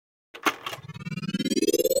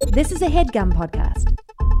This is a HeadGum podcast.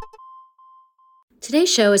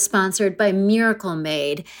 Today's show is sponsored by Miracle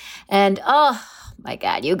Made. And oh my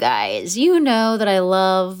God, you guys, you know that I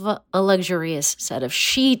love a luxurious set of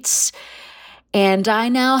sheets. And I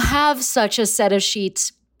now have such a set of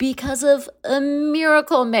sheets because of a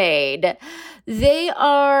Miracle Made. They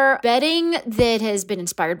are bedding that has been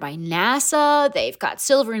inspired by NASA. They've got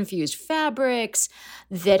silver-infused fabrics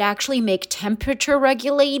that actually make temperature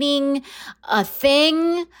regulating a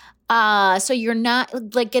thing. So you're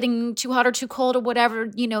not like getting too hot or too cold or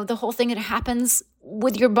whatever, you know, the whole thing that happens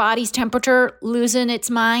with your body's temperature losing its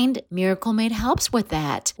mind. Miracle Made helps with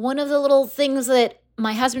that. One of the little things that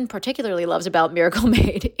my husband particularly loves about Miracle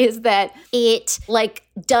Made is that it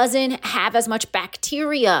doesn't have as much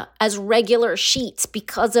bacteria as regular sheets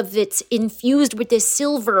because of it's infused with this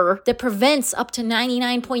silver that prevents up to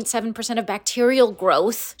 99.7% of bacterial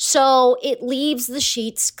growth. So it leaves the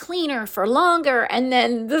sheets cleaner for longer. And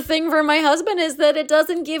then the thing for my husband is that it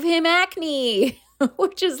doesn't give him acne,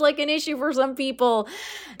 which is like an issue for some people.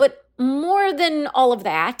 But more than all of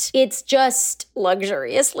that, it's just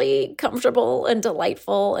luxuriously comfortable and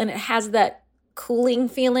delightful, and it has that cooling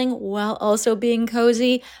feeling while also being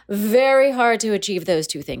cozy. Very hard to achieve those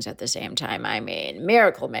two things at the same time. I mean,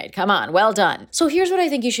 Miracle Made, come on, well done. So here's what I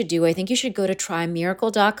think you should do. I think you should go to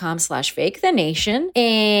trymiracle.com/fakethenation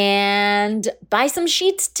and buy some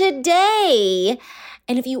sheets today.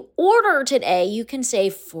 And if you order today, you can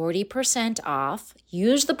save 40% off.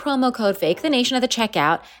 Use the promo code FAKETHENATION at the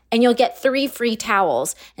checkout, and you'll get 3 free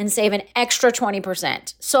towels and save an extra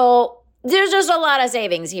 20%. So there's just a lot of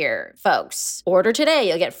savings here, folks. Order today.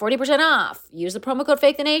 You'll get 40% off. Use the promo code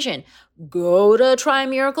FAKETHENATION. Go to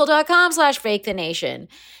trymiracle.com/FakeTheNation.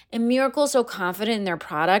 And Miracle's so confident in their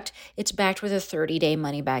product, it's backed with a 30-day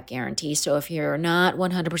money-back guarantee. So if you're not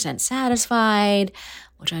 100% satisfied,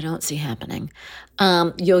 which I don't see happening,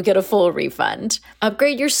 you'll get a full refund.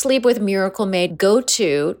 Upgrade your sleep with Miracle Made. Go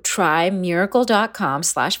to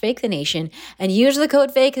trymiracle.com/FakeTheNation and use the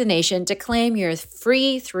code FakeTheNation to claim your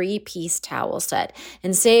free 3-piece towel set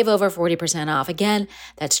and save over 40% off. Again,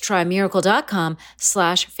 that's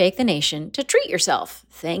trymiracle.com/FakeTheNation to treat yourself.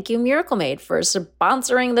 Thank you, Miracle Made, for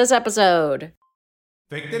sponsoring this episode.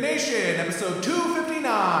 Fake the Nation, episode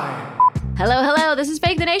 259. Hello, this is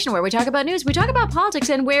Fake the Nation, where we talk about news, we talk about politics,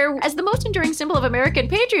 and where, as the most enduring symbol of American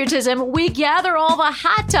patriotism, we gather all the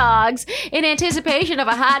hot dogs in anticipation of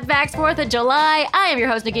a hot vax 4th of July. I am your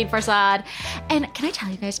host, Nagin Farsad. And can I tell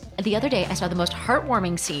you guys, the other day I saw the most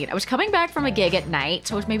heartwarming scene. I was coming back from a gig at night,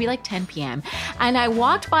 so it was maybe like 10 p.m., and I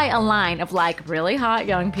walked by a line of really hot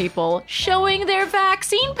young people showing their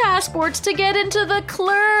vaccine passports to get into the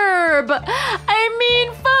club. I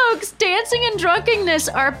mean, folks, dancing and drunkenness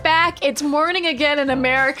are back. It's morning again in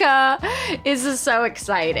America. This is so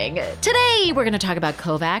exciting. Today, we're going to talk about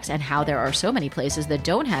COVAX and how there are so many places that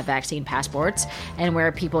don't have vaccine passports and where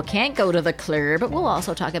people can't go to the club. We'll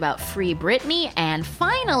also talk about Free Britney and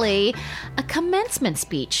finally, a commencement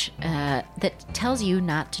speech that tells you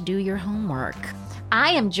not to do your homework.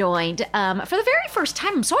 I am joined for the very first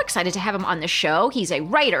time. I'm so excited to have him on the show. He's a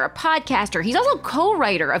writer, a podcaster. He's also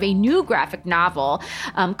co-writer of a new graphic novel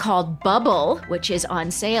called Bubble, which is on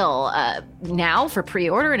sale now for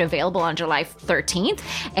pre-order and available on July 13th.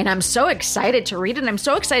 And I'm so excited to read it, and I'm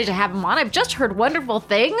so excited to have him on. I've just heard wonderful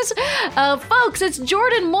things. Folks, it's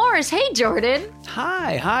Jordan Morris. Hey, Jordan.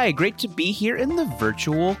 Hi. Great to be here in the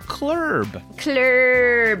virtual club.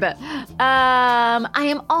 I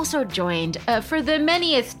am also joined for the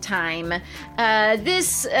manyth time,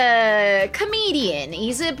 this comedian.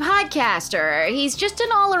 He's a podcaster. He's just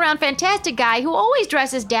an all-around fantastic guy who always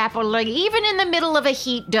dresses dapperly, even in the middle of a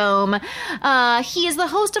heat dome. He is the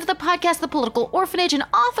host of the podcast The Political Orphanage and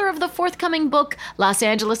author of the forthcoming book, Los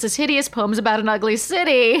Angeles is Hideous, Poems About an Ugly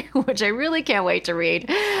City, which I really can't wait to read.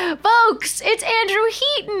 Folks, it's Andrew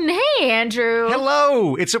Heaton. Hey, Andrew.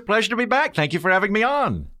 Hello, it's a pleasure to be back. Thank you for having me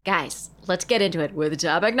on. Guys, let's get into it with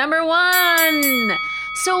topic number 1.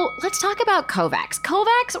 So let's talk about COVAX.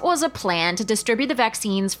 COVAX was a plan to distribute the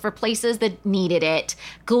vaccines for places that needed it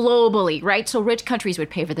globally, right? So rich countries would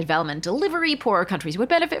pay for the development and delivery, poorer countries would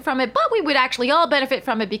benefit from it, but we would actually all benefit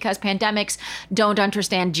from it because pandemics don't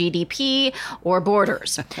understand GDP or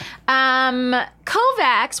borders.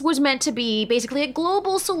 COVAX was meant to be basically a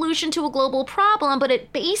global solution to a global problem, but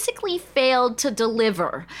it basically failed to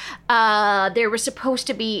deliver. There was supposed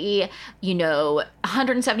to be,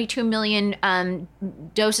 172 million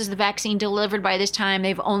doses of the vaccine delivered by this time.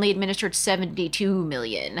 They've only administered 72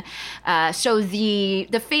 million. So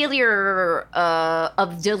the failure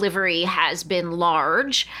of delivery has been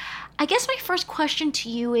large. I guess my first question to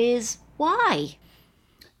you is, why?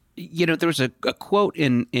 there was a quote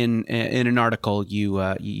in an article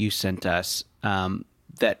you sent us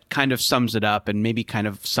that kind of sums it up, and maybe kind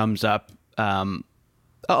of sums up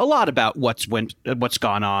a lot about what's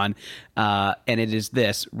gone on, and it is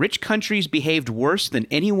this: rich countries behaved worse than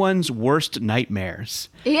anyone's worst nightmares.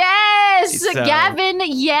 Yes, Gavin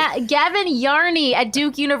Yarney at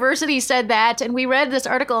Duke University said that, and we read this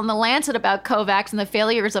article in The Lancet about COVAX and the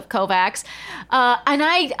failures of COVAX, and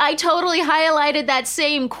I totally highlighted that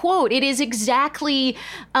same quote. It is exactly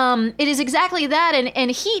that.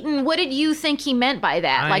 And Heaton, what did you think he meant by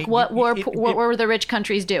that? What were the rich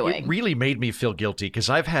countries doing? It really made me feel guilty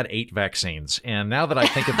because I've had 8 vaccines, and now that I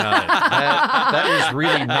think about it, that is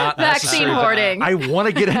really not vaccine necessary. hoarding. I want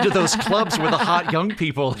to get into those clubs with the hot young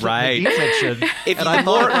people. Right. And I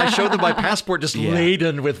thought I showed them my passport just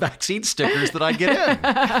laden with vaccine stickers that I get in.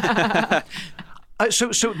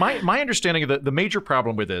 So my understanding of the major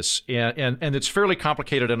problem with this, and it's fairly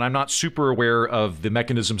complicated, and I'm not super aware of the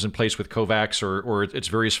mechanisms in place with COVAX or its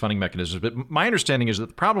various funding mechanisms, but my understanding is that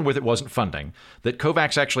the problem with it wasn't funding, that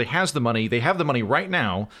COVAX actually has the money. They have the money right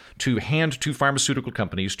now to hand to pharmaceutical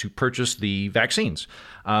companies to purchase the vaccines.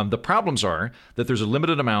 The problems are that there's a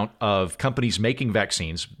limited amount of companies making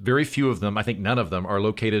vaccines. Very few of them, I think none of them, are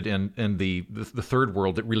located in the third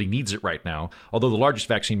world that really needs it right now, although the largest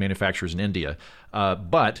vaccine manufacturer is in India.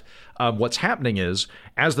 But what's happening is,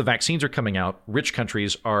 as the vaccines are coming out, rich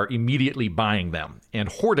countries are immediately buying them and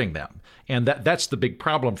hoarding them. And that's the big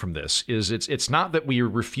problem from this, is it's not that we are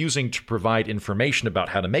refusing to provide information about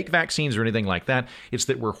how to make vaccines or anything like that. It's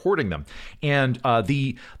that we're hoarding them. And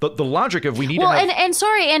the logic of we need to have... and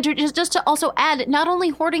sorry, Andrew, just to also add, not only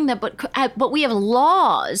hoarding them, but we have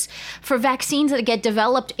laws for vaccines that get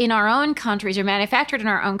developed in our own countries or manufactured in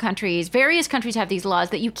our own countries. Various countries have these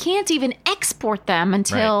laws that you can't even export them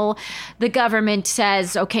until the government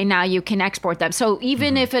says, okay, now you can export them. So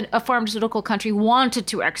even if a pharmaceutical country wanted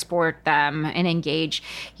to export them and engage,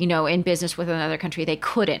 in business with another country, they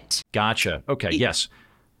couldn't. Gotcha. Okay. Yes.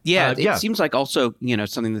 Yeah, it seems like also,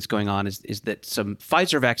 something that's going on is that some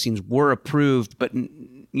Pfizer vaccines were approved, but,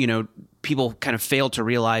 people kind of failed to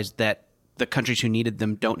realize that the countries who needed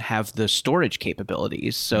them don't have the storage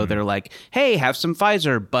capabilities. So they're like, hey, have some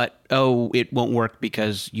Pfizer, but, it won't work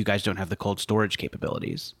because you guys don't have the cold storage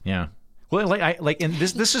capabilities. Yeah. Well, and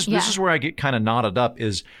this is where I get kind of knotted up,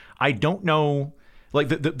 is I don't know, like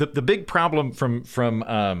the big problem from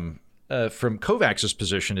COVAX's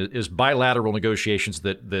position is bilateral negotiations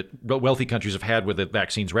that wealthy countries have had with the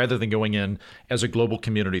vaccines rather than going in as a global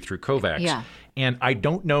community through COVAX. Yeah. And I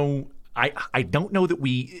don't know. I don't know that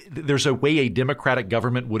there's a way a democratic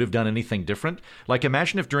government would have done anything different. Like,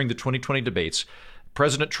 imagine if during the 2020 debates,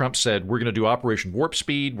 President Trump said, we're going to do Operation Warp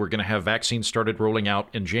Speed. We're going to have vaccines started rolling out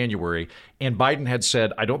in January. And Biden had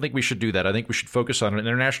said, I don't think we should do that. I think we should focus on an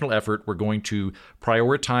international effort. We're going to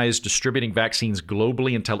prioritize distributing vaccines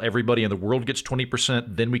globally until everybody in the world gets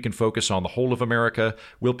 20%. Then we can focus on the whole of America.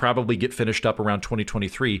 We'll probably get finished up around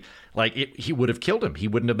 2023. He would have killed him. He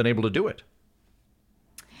wouldn't have been able to do it.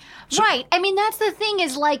 Right. I mean, that's the thing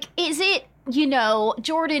is is it,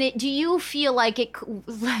 Jordan, do you feel like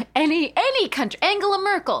any country, Angela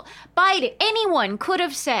Merkel, Biden, anyone could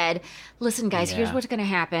have said, listen, guys, here's what's going to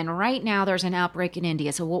happen. Right now, there's an outbreak in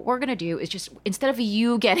India. So what we're going to do is just, instead of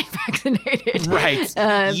you getting vaccinated. Right.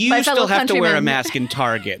 You still have to wear a mask in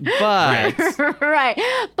Target. But. Right.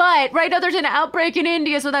 But right now, there's an outbreak in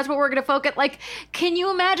India. So that's what we're going to focus. Can you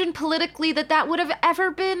imagine politically that would have ever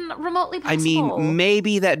been remotely possible? I mean,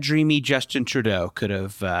 maybe that dreamy Justin Trudeau could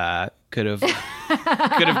have gotten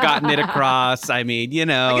it across. I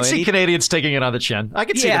mean, I can see Canadians taking it on the chin. I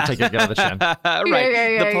can see them taking it on the chin.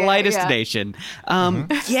 Right. The politest nation.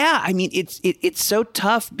 Yeah, I mean, it's so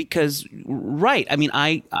tough because, right. I mean,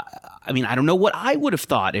 I don't know what I would have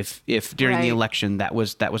thought if during the election that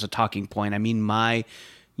was a talking point. I mean, I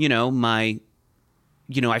feel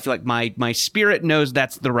like my spirit knows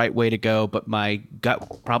that's the right way to go, but my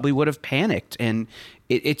gut probably would have panicked. And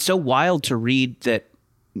it's so wild to read that,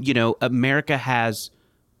 America has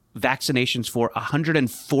vaccinations for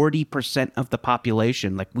 140% of the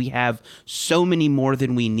population. Like, we have so many more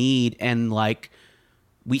than we need. And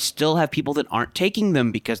we still have people that aren't taking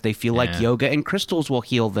them because they feel like yoga and crystals will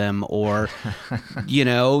heal them, or,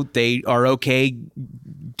 they are okay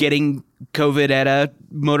getting COVID at a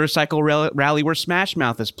motorcycle rally where Smash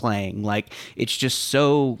Mouth is playing. It's just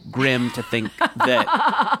so grim to think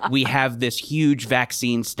that we have this huge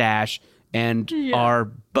vaccine stash and our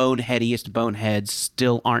boneheadiest boneheads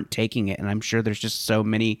still aren't taking it. And I'm sure there's just so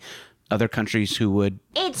many other countries who would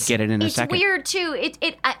get it in a second. It's weird too.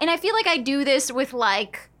 And I feel like I do this with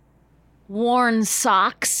worn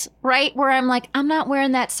socks, right? Where I'm like, I'm not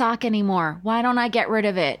wearing that sock anymore. Why don't I get rid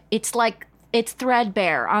of it? It's like, it's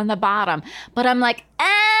threadbare on the bottom. But I'm like,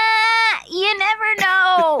 you never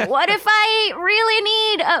know. What if I really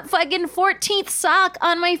need a fucking 14th sock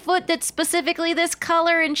on my foot that's specifically this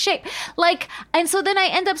color and shape? Like, and so then I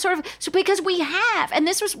end up because we have, and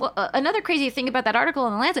this was another crazy thing about that article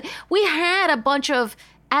in The Lancet, we had a bunch of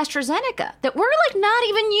AstraZeneca that we're like not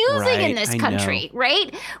even using in this country,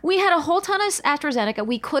 right? We had a whole ton of AstraZeneca.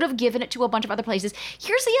 We could have given it to a bunch of other places.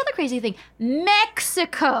 Here's the other crazy thing.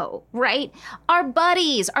 Mexico, right? Our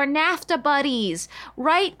buddies, our NAFTA buddies,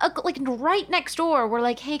 right? Like right next door, we're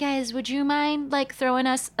like, hey guys, would you mind like throwing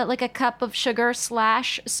us like a cup of sugar /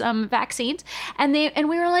 some vaccines? And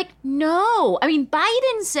we were like, no. I mean,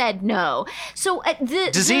 Biden said no. So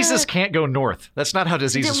diseases can't go north. That's not how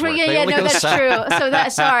diseases work. Yeah, no, that's true. So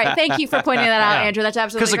that's sorry. Thank you for pointing that out, Andrew. That's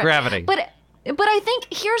absolutely because of gravity. But I think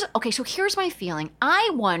here's my feeling.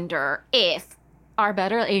 I wonder if our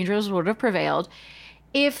better angels would have prevailed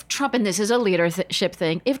if Trump, and this is a leadership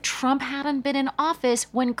thing, if Trump hadn't been in office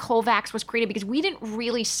when COVAX was created, because we didn't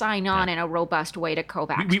really sign on in a robust way to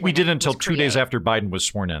COVAX. We did until 2 days after Biden was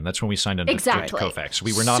sworn in. That's when we signed into COVAX.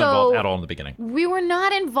 We were not involved at all in the beginning. We were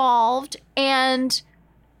not involved, and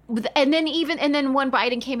then when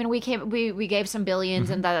Biden came in, we gave some billions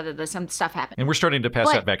and some stuff happened. And we're starting to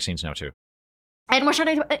pass out vaccines now too. And we're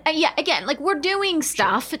starting to, again, like we're doing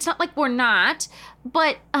stuff. Sure. It's not like we're not.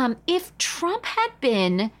 But if Trump had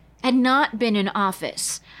not been in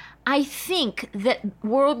office, I think that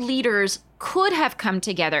world leaders could have come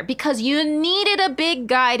together because you needed a big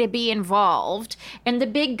guy to be involved. And the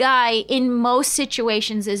big guy in most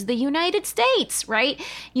situations is the United States, right?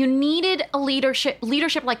 You needed a leadership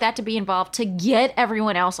like that to be involved to get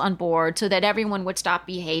everyone else on board so that everyone would stop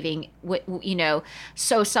behaving,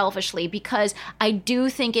 so selfishly. Because I do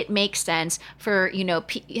think it makes sense for,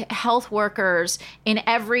 health workers in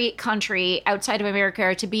every country outside of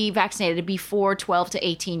America to be vaccinated before 12 to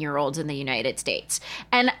 18-year-olds in the United States.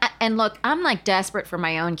 And look, I'm like desperate for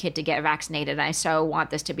my own kid to get vaccinated. And I so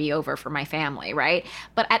want this to be over for my family, right?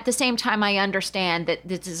 But at the same time, I understand that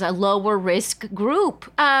this is a lower risk group.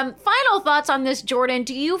 Final thoughts on this, Jordan.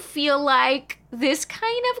 Do you feel like this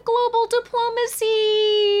kind of global diplomacy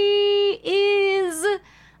is,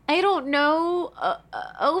 I don't know,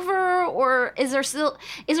 over, or is there still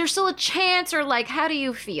a chance, or like, how do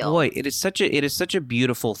you feel? Boy, it is such a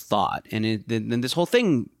beautiful thought, and this whole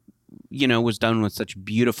thing, was done with such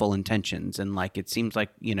beautiful intentions. And like, it seems like,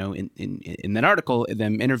 in that article,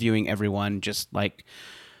 them interviewing everyone just like,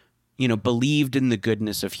 believed in the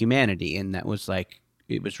goodness of humanity. And that was like,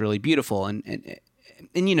 it was really beautiful. And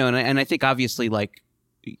I think obviously like,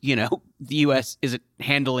 the U.S. isn't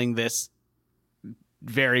handling this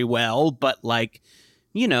very well, but like,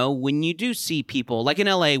 when you do see people like in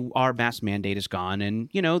LA, our mask mandate is gone, and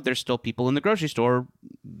there's still people in the grocery store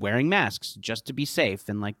wearing masks just to be safe,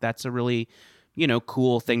 and like that's a really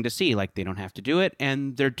cool thing to see. Like they don't have to do it,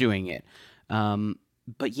 and they're doing it.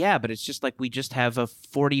 But it's just like we just have a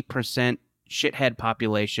 40% shithead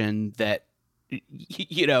population that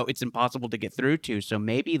it's impossible to get through to. So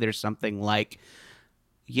maybe there's something like,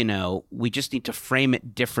 we just need to frame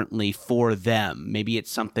it differently for them. Maybe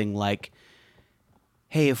it's something like,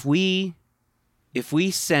 hey, if we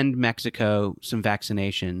send Mexico some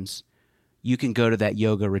vaccinations, you can go to that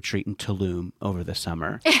yoga retreat in Tulum over the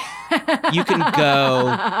summer. You can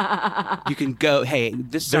go. Hey,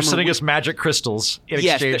 this summer they're sending us magic crystals in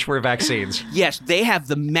exchange for vaccines. Yes, they have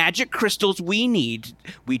the magic crystals we need.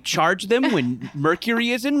 We charge them when Mercury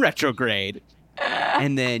is in retrograde.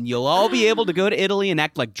 And then you'll all be able to go to Italy and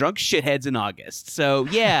act like drunk shitheads in August. So,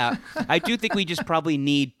 yeah, I do think we just probably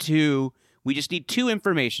need two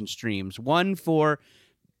information streams. One for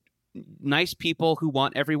nice people who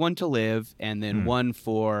want everyone to live, and then one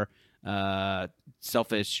for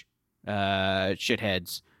selfish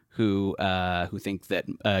shitheads who think that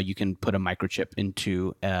you can put a microchip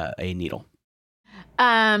into a needle.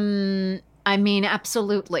 I mean,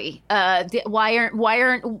 absolutely. Why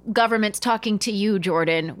aren't governments talking to you,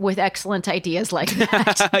 Jordan, with excellent ideas like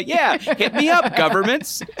that? Yeah, hit me up,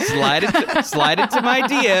 governments. Slide into my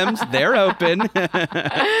DMs. They're open.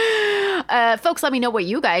 Folks, let me know what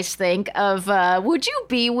you guys think of. Would you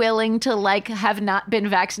be willing to like have not been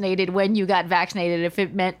vaccinated when you got vaccinated if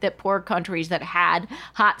it meant that poor countries that had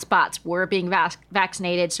hotspots were being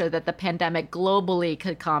vaccinated so that the pandemic globally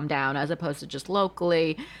could calm down as opposed to just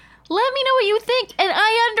locally? Let me know what you think, and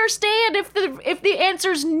I understand if If the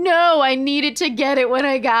answer's no, I needed to get it when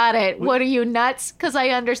I got it. What are you, nuts? Because I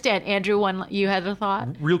understand. Andrew, you had a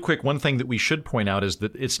thought? Real quick, one thing that we should point out is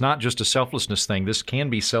that it's not just a selflessness thing. This can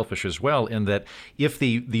be selfish as well, in that if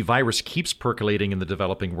the virus keeps percolating in the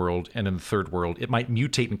developing world and in the third world, it might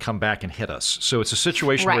mutate and come back and hit us. So it's a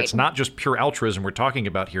situation where it's not just pure altruism we're talking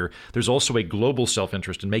about here. There's also a global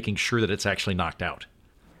self-interest in making sure that it's actually knocked out.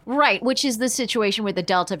 Right, which is the situation with the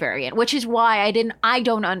Delta variant, which is why I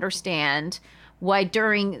don't understand why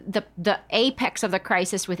during the apex of the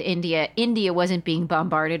crisis with India wasn't being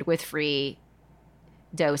bombarded with free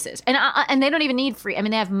doses. And they don't even need free. I mean,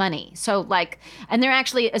 they have money. So and they're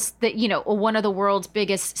actually, one of the world's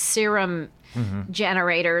biggest serum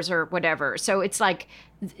generators or whatever. So it's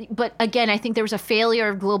but again, I think there was a failure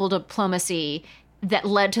of global diplomacy that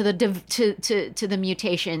led to the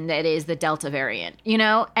mutation that is the Delta variant,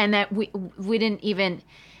 and that we didn't even.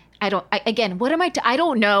 I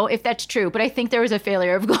don't know if that's true, but I think there was a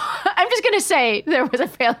failure of. I'm just going to say there was a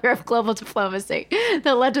failure of global diplomacy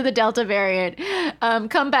that led to the Delta variant.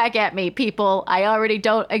 Come back at me, people. I already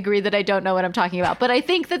don't agree that I don't know what I'm talking about, but I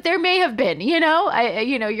think that there may have been.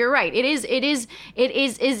 You're right.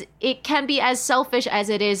 It can be as selfish as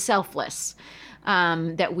it is selfless.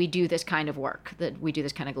 That we do this kind of work, that we do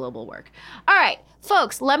this kind of global work. All right,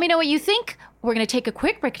 folks, let me know what you think. We're going to take a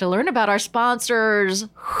quick break to learn about our sponsors,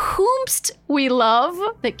 whomst we love,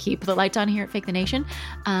 that keep the lights on here at Fake the Nation.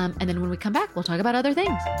 And then when we come back, we'll talk about other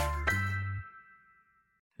things.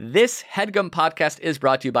 This HeadGum podcast is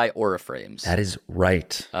brought to you by Aura Frames. That is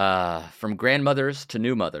right. From grandmothers to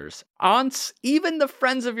new mothers, aunts, even the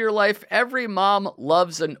friends of your life, every mom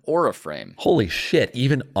loves an Aura frame. Holy shit,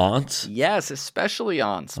 even aunts? Yes, especially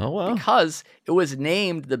aunts. Oh, wow. Because it was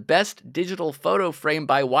named the best digital photo frame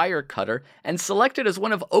by Wirecutter and selected as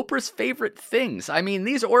one of Oprah's favorite things. I mean,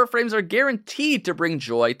 these Aura frames are guaranteed to bring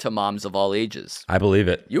joy to moms of all ages. I believe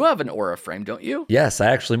it. You have an Aura frame, don't you? Yes, I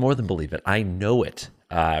actually more than believe it. I know it.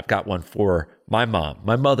 I've got one for my mom,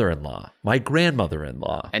 my mother-in-law, my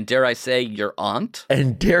grandmother-in-law. And dare I say, your aunt?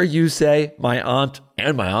 And dare you say, my aunt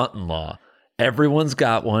and my aunt-in-law. Everyone's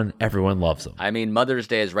got one. Everyone loves them. I mean, Mother's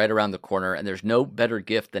Day is right around the corner, and there's no better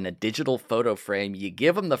gift than a digital photo frame. You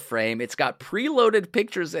give them the frame. It's got preloaded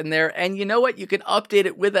pictures in there, and you know what? You can update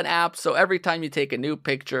it with an app, so every time you take a new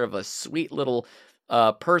picture of a sweet little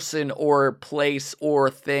person or place or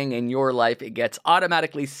thing in your life, it gets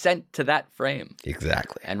automatically sent to that frame.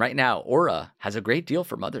 Exactly. And right now, Aura has a great deal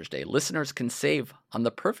for Mother's Day. Listeners can save on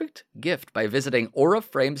the perfect gift by visiting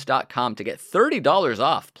auraframes.com to get $30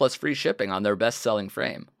 off plus free shipping on their best-selling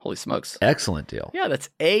frame. Holy smokes. Excellent deal. Yeah, that's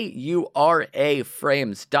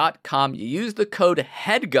auraframes.com. You use the code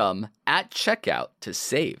HEADGUM at checkout to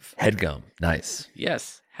save. HeadGum. Nice.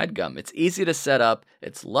 Yes. HeadGum. It's easy to set up.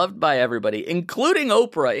 It's loved by everybody, including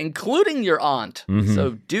Oprah, including your aunt. Mm-hmm.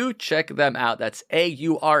 So do check them out. That's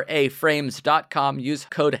auraframes.com. Use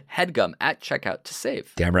code HEADGUM at checkout to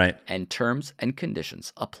save. Damn right. And terms and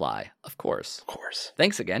conditions apply, of course. Of course.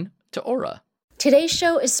 Thanks again to Aura. Today's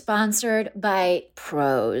show is sponsored by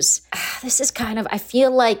Prose. This is I feel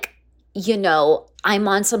like, I'm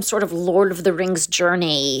on some sort of Lord of the Rings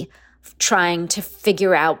journey trying to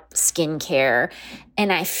figure out skincare.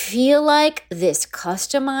 And I feel like this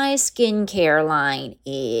customized skincare line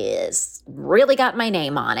is really got my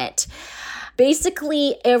name on it.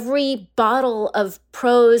 Basically, every bottle of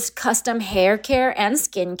Prose custom hair care and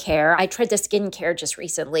skincare, I tried the skincare just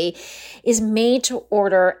recently, is made to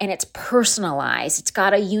order and it's personalized. It's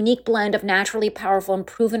got a unique blend of naturally powerful and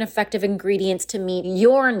proven effective ingredients to meet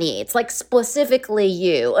your needs, like specifically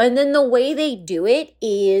you. And then the way they do it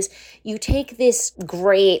is you take this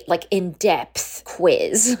great, in-depth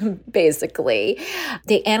quiz, basically.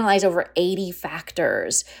 They analyze over 80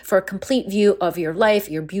 factors for a complete view of your life,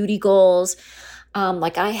 your beauty goals.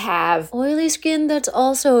 I have oily skin that's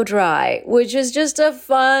also dry, which is just a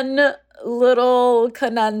fun little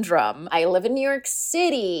conundrum. I live in New York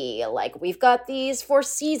City. We've got these 4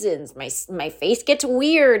 seasons. My face gets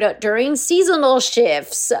weird during seasonal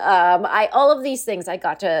shifts. All of these things I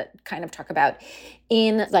got to kind of talk about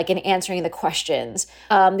in answering the questions.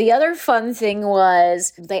 The other fun thing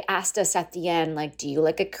was they asked us at the end, do you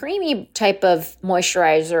like a creamy type of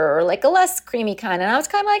moisturizer or a less creamy kind? And I was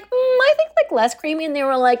kind of I think less creamy. And they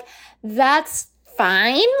were like, that's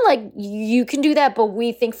fine. You can do that, but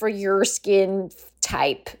we think for your skin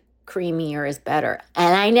type, creamier is better.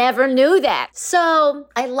 And I never knew that. So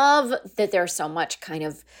I love that there's so much kind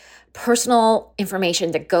of personal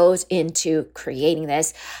information that goes into creating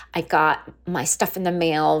this. I got my stuff in the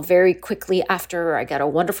mail very quickly after. I got a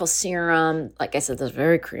wonderful serum. Like I said, this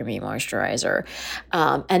very creamy moisturizer.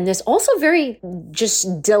 And this also very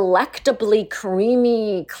just delectably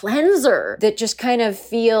creamy cleanser that just kind of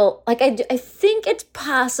feel like I think it's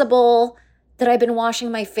possible that I've been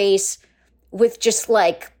washing my face with just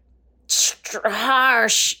like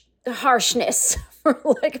harshness for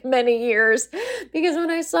like many years, because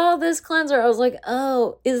when I saw this cleanser, I was like,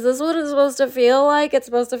 oh, is this what it's supposed to feel like? It's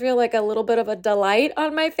supposed to feel like a little bit of a delight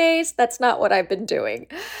on my face. That's not what I've been doing.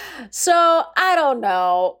 So I don't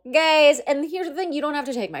know, guys. And here's the thing, you don't have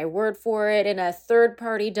to take my word for it. In a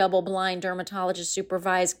third-party, double-blind,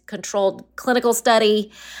 dermatologist-supervised, controlled clinical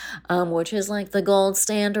study, which is like the gold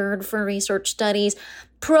standard for research studies,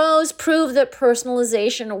 pros prove that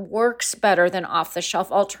personalization works better than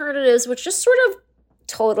off-the-shelf alternatives, which just sort of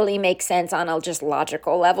totally makes sense on a just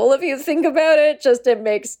logical level if you think about it. Just it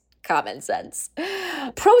makes common sense.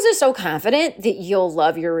 Pros is so confident that you'll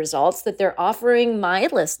love your results that they're offering my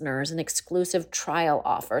listeners an exclusive trial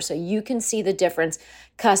offer so you can see the difference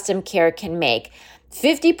custom care can make.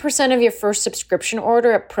 50% of your first subscription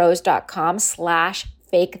order at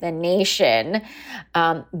pros.com/fakethenation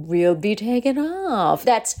will be taken off.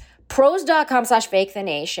 That's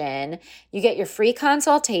pros.com/fakethenation. You get your free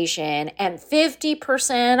consultation and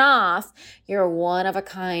 50% off your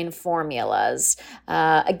one-of-a-kind formulas.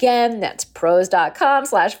 Again, that's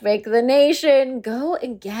pros.com/fakethenation. Go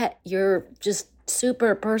and get your just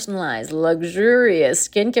super personalized, luxurious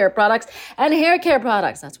skincare products and hair care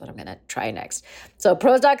products. That's what I'm going to try next. So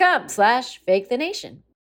pros.com/fakethenation.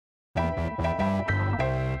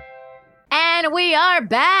 And we are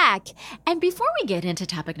back. And before we get into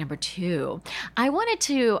topic number 2, I wanted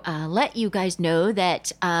to let you guys know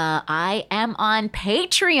that I am on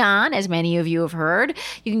Patreon, as many of you have heard.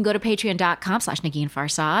 You can go to patreon.com/Negin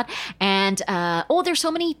Farsad. And, there's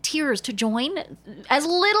so many tiers to join. As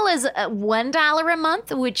little as $1 a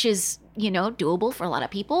month, which is doable for a lot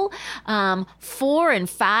of people. $4 and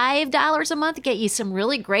 $5 a month get you some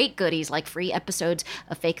really great goodies like free episodes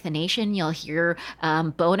of Fake the Nation. You'll hear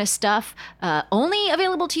bonus stuff only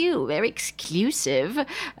available to you, very exclusive,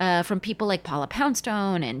 from people like Paula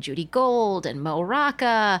Poundstone and Judy Gold and Mo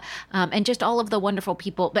Rocca, and just all of the wonderful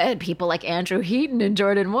people like Andrew Heaton and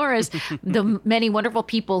Jordan Morris, the many wonderful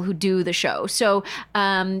people who do the show. So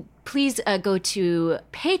please go to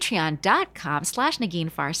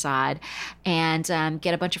patreon.com/Negin Farsad and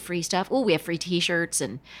get a bunch of free stuff. Oh, we have free t-shirts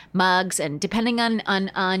and mugs, and depending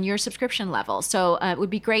on your subscription level. So it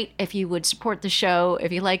would be great if you would support the show.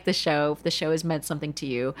 If you like the show, if the show has meant something to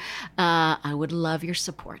you, I would love your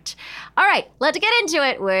support. All right, let's get into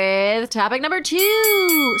it with topic number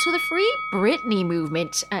 2. So the Free Britney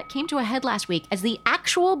movement came to a head last week as the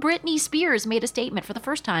actual Britney Spears made a statement for the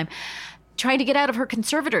first time, trying to get out of her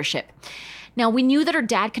conservatorship. Now, we knew that her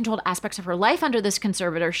dad controlled aspects of her life under this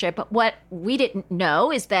conservatorship, but what we didn't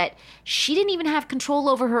know is that she didn't even have control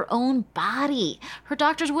over her own body. Her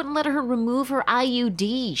doctors wouldn't let her remove her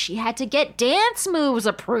IUD. She had to get dance moves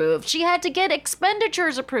approved. She had to get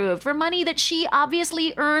expenditures approved for money that she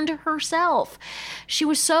obviously earned herself. She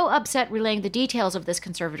was so upset relaying the details of this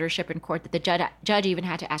conservatorship in court that the judge even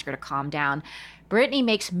had to ask her to calm down. Britney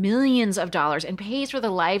makes millions of dollars and pays for the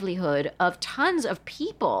livelihood of tons of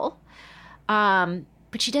people,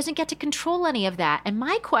 but she doesn't get to control any of that. And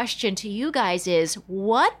my question to you guys is,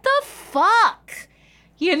 what the fuck?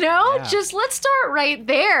 Just let's start right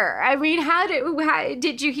there. I mean, how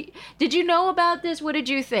did you know about this? What did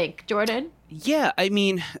you think, Jordan? Yeah, I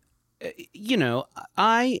mean,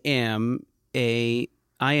 I am a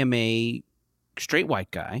straight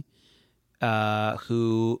white guy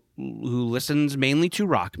who listens mainly to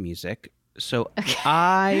rock music. So okay.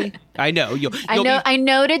 I know I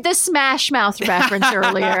noted the Smash Mouth reference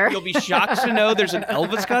earlier. You'll be shocked to know there's an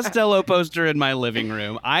Elvis Costello poster in my living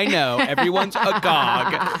room. I know everyone's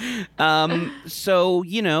agog. So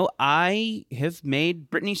I have made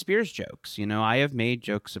Britney Spears jokes. I have made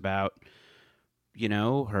jokes about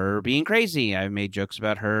her being crazy. I've made jokes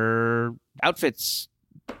about her outfits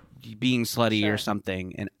being slutty or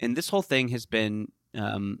something, and this whole thing has been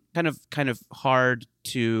kind of hard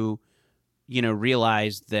to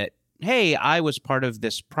realize that, hey, I was part of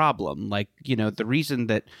this problem. Like, the reason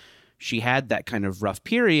that she had that kind of rough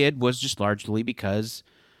period was just largely because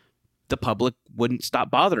the public wouldn't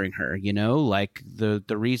stop bothering her. Like the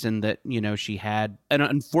reason that she had an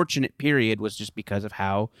unfortunate period was just because of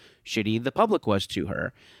how shitty the public was to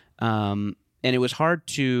her, and it was hard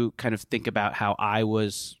to kind of think about how I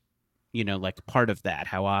was like part of that,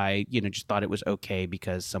 how I, just thought it was okay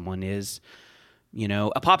because someone is,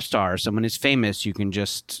 a pop star, someone is famous. You can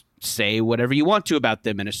just say whatever you want to about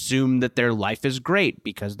them and assume that their life is great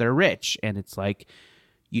because they're rich. And it's like,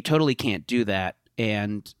 you totally can't do that.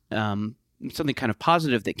 And something kind of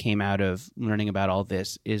positive that came out of learning about all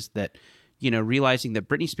this is that, realizing that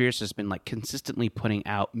Britney Spears has been like consistently putting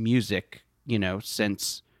out music,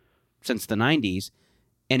 since the 90s,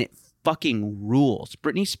 and it fucking rules.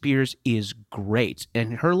 Britney Spears is great,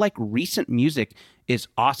 and her like recent music is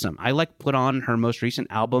awesome. I like put on her most recent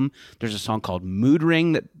album. There's a song called Mood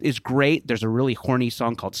Ring that is great. There's a really horny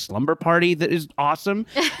song called Slumber Party that is awesome.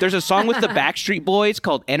 There's a song with the Backstreet Boys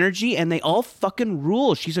called Energy, and they all fucking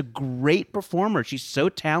rule. She's a great performer. She's so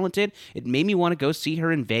talented. It made me want to go see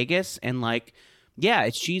her in Vegas, and like, yeah,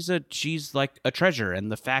 she's like a treasure.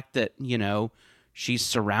 And the fact that, she's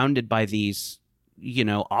surrounded by these,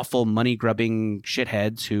 awful money grubbing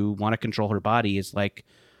shitheads who want to control her body is like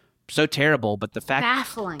so terrible. But the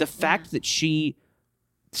fact that she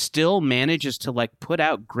still manages to like put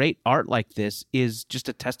out great art like this is just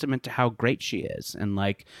a testament to how great she is. And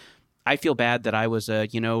like, I feel bad that I was a,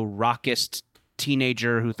 rockist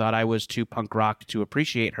teenager who thought I was too punk rock to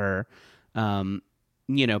appreciate her,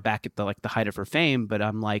 back at the height of her fame. But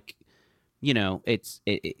I'm like, it's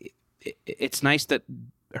nice that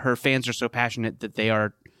her fans are so passionate that they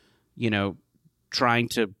are, trying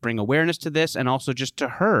to bring awareness to this, and also just to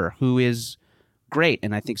her, who is great.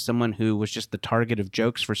 And I think someone who was just the target of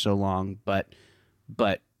jokes for so long, but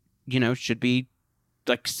should be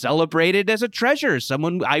like celebrated as a treasure.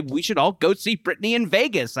 We should all go see Britney in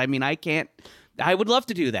Vegas. I mean, I would love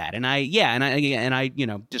to do that. And I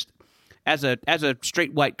just as a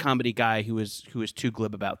straight white comedy guy who is too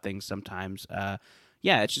glib about things sometimes,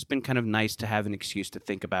 it's just been kind of nice to have an excuse to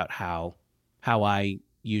think about how I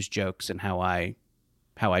use jokes and how I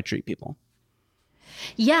treat people.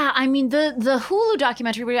 Yeah, I mean, the Hulu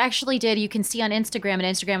documentary we actually did, you can see on Instagram, an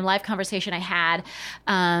Instagram live conversation I had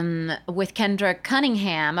with Kendra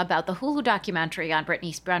Cunningham about the Hulu documentary on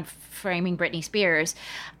framing Britney Spears.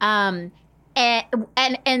 And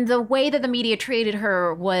the way that the media treated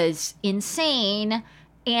her was insane.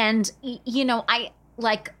 And,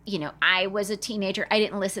 I was a teenager. I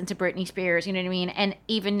didn't listen to Britney Spears, you know what I mean? And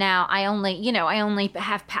even now, I only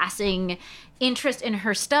have passing interest in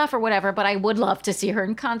her stuff or whatever, but I would love to see her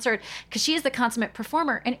in concert because she is the consummate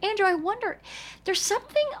performer. And Andrew, I wonder, there's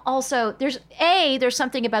something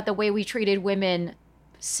about the way we treated women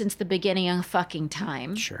since the beginning of fucking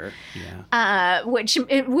time. Sure, yeah. Which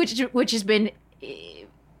has been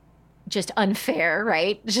just unfair,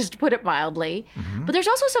 right? Just to put it mildly. Mm-hmm. But there's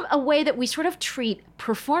also a way that we sort of treat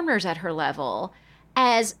performers at her level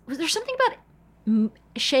as, there's something about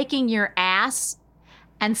shaking your ass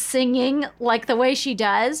and singing like the way she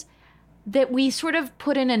does that we sort of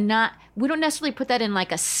put in we don't necessarily put that in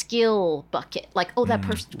like a skill bucket. Like, oh, that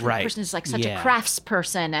person is like such a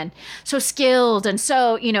craftsperson and so skilled and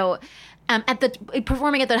so,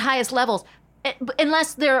 performing at the highest levels.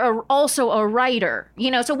 Unless they're also a writer,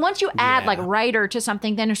 So once you add like writer to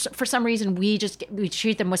something, then for some reason we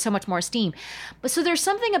treat them with so much more esteem. But so there's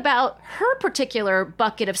something about her particular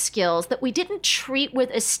bucket of skills that we didn't treat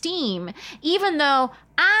with esteem, even though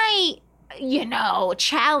I,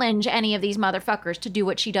 challenge any of these motherfuckers to do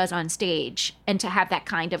what she does on stage and to have that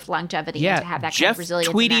kind of longevity and to have that kind of resilience.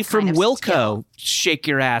 Jeff Tweedy from Wilco, shake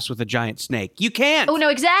your ass with a giant snake. You can't. Oh, no,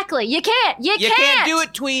 exactly. You can't. You can't do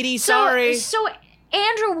it, Tweedy. Sorry. So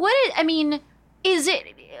Andrew, what is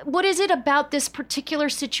it about this particular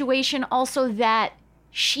situation also that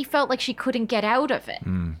she felt like she couldn't get out of it?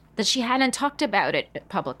 That she hadn't talked about it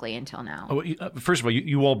publicly until now. First of all,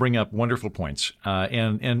 you all bring up wonderful points,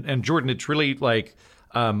 and Jordan, it's really like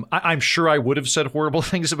I'm sure I would have said horrible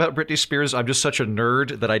things about Britney Spears. I'm just such a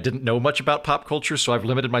nerd that I didn't know much about pop culture, so I've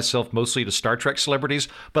limited myself mostly to Star Trek celebrities.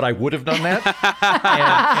 But I would have done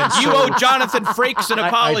that. You owe Jonathan Frakes an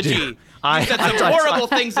apology. You said some horrible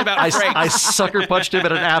things about Frakes. I sucker punched him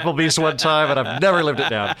at an Applebee's one time, and I've never lived it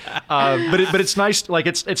down. But it's nice, like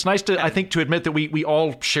it's nice to, I think, to admit that we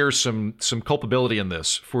all share some culpability in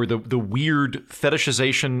this for the weird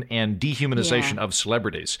fetishization and dehumanization of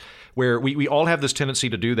celebrities, where we all have this tendency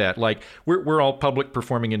to do that. Like we're all public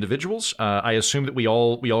performing individuals. I assume that we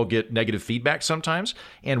all get negative feedback sometimes,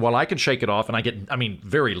 and while I can shake it off, and I get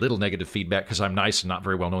very little negative feedback because I'm nice and not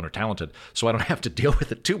very well known or talented, so I don't have to deal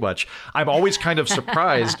with it too much. I'm always kind of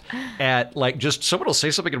surprised at just someone will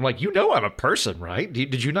say something and I'm like, I'm a person, right?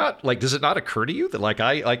 Did you not, does it not occur to you that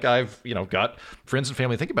I've got friends and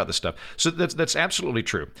family think about this stuff? So that's absolutely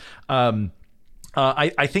true.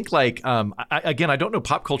 I think again, I don't know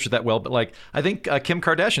pop culture that well, but I think Kim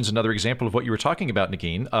Kardashian's another example of what you were talking about,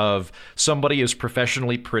 Nagin, of somebody is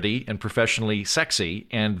professionally pretty and professionally sexy,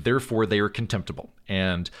 and therefore they are contemptible.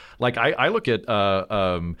 And I look at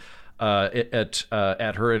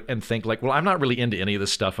her and think well, I'm not really into any of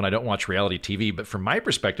this stuff, and I don't watch reality TV. But from my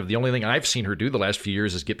perspective, the only thing I've seen her do the last few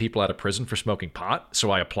years is get people out of prison for smoking pot. So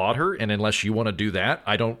I applaud her. And unless you want to do that,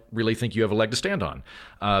 I don't really think you have a leg to stand on,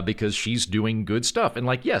 because she's doing good stuff. And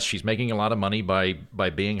yes, she's making a lot of money by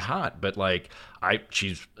being hot, but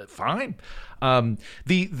she's fine.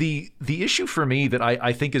 The issue for me that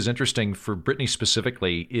I think is interesting for Britney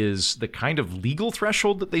specifically is the kind of legal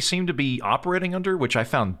threshold that they seem to be operating under, which I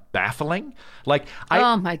found baffling.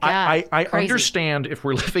 Oh my God, I crazy. understand if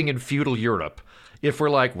we're living in feudal Europe, if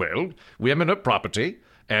we're well, women are property.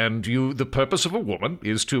 And the purpose of a woman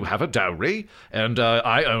is to have a dowry, and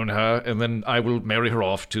I own her, and then I will marry her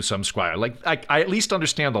off to some squire. I at least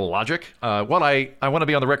understand the logic. I want to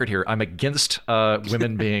be on the record here. I'm against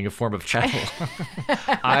women being a form of chattel.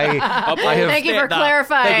 Thank you for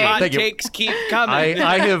clarifying. Hot takes keep coming.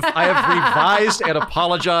 I have revised and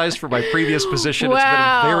apologized for my previous position. Wow. It's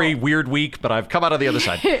been a very weird week, but I've come out of the other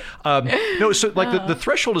side. The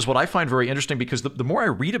threshold is what I find very interesting, because the more I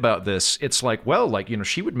read about this, it's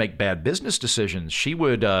she would make bad business decisions. She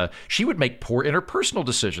would make poor interpersonal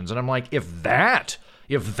decisions. And I'm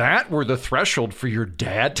if that were the threshold for your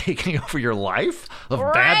dad taking over your life of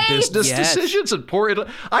bad business decisions and poor, I would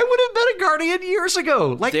have been a guardian years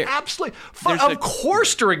ago. Absolutely. Of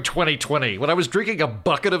course, during 2020, when I was drinking a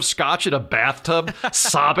bucket of scotch in a bathtub,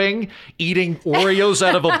 sobbing, eating Oreos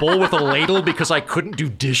out of a bowl with a ladle because I couldn't do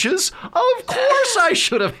dishes, of course I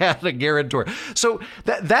should have had a guarantor. So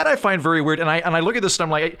that I find very weird. And I look at this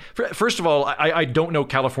and I'm first of all, I don't know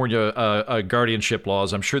California guardianship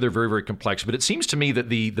laws. I'm sure they're very, very complex, but it seems to me that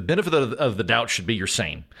the benefit of the doubt should be you're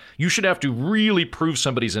sane. You should have to really prove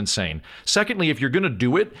somebody's insane. Secondly, if you're going to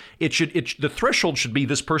do it, the threshold should be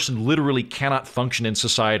this person literally cannot function in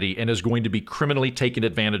society and is going to be criminally taken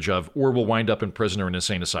advantage of, or will wind up in prison or an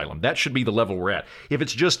insane asylum. That should be the level we're at. If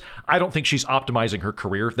it's just, I don't think she's optimizing her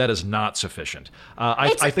career, that is not sufficient.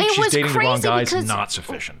 I think she's dating the wrong guys, not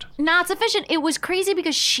sufficient. Not sufficient. It was crazy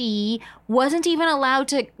because she wasn't even allowed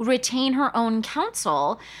to retain her own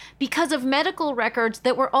counsel because of medical records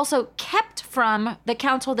that were also kept from the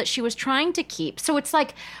counsel that she was trying to keep. So it's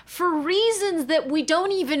for reasons that we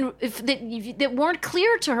don't even, that weren't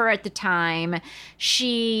clear to her at the time,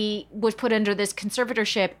 she was put under this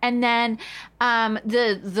conservatorship. And then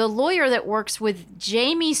the lawyer that works with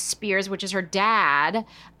Jamie Spears, which is her dad,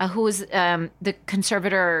 who was the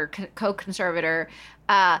co-conservator,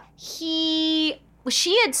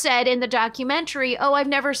 she had said in the documentary,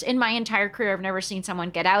 in my entire career, I've never seen someone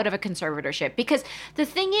get out of a conservatorship. Because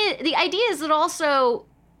the idea is that also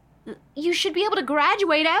you should be able to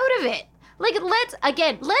graduate out of it.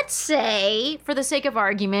 Let's say, for the sake of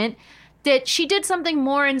argument, that she did something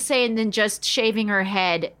more insane than just shaving her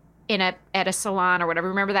head at a salon or whatever.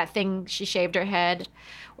 Remember that thing, she shaved her head?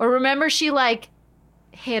 Or remember she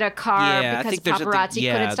hit a car because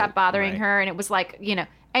paparazzi couldn't stop bothering her, and it was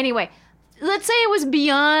anyway. Let's say it was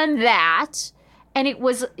beyond that, and it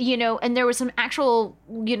was, and there was some actual,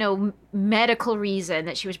 medical reason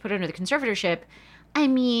that she was put under the conservatorship. I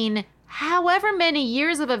mean, however many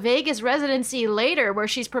years of a Vegas residency later, where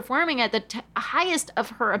she's performing at the highest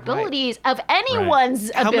of her abilities, of anyone's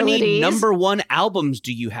abilities. How many number one albums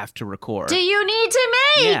do you have to record? Do you need to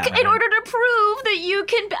make in order to prove that you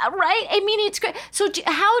can, right? I mean, it's great. So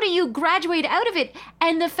how do you graduate out of it?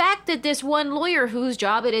 And the fact that this one lawyer whose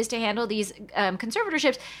job it is to handle these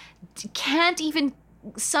conservatorships can't even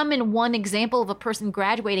summon one example of a person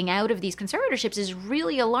graduating out of these conservatorships is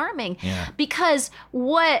really alarming. Because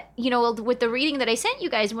with the reading that I sent you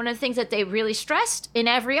guys, one of the things that they really stressed in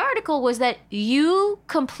every article was that you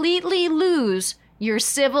completely lose your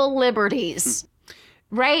civil liberties.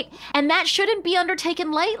 Right? And that shouldn't be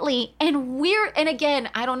undertaken lightly. And again,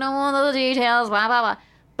 I don't know all the details, blah, blah, blah.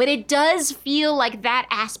 But it does feel like that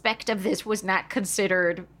aspect of this was not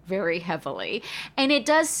considered very heavily. And it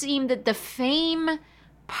does seem that the fame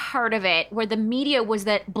part of it, where the media was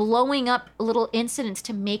that blowing up little incidents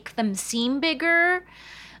to make them seem bigger,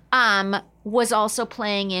 was also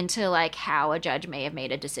playing into how a judge may have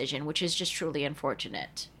made a decision, which is just truly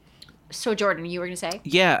unfortunate. So Jordan, you were going to say?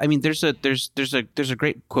 Yeah, I mean, there's a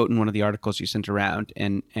great quote in one of the articles you sent around,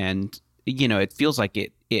 and it feels like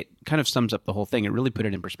it kind of sums up the whole thing. It really put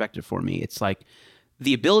it in perspective for me. It's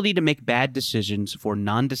the ability to make bad decisions for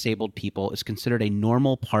non-disabled people is considered a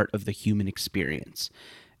normal part of the human experience.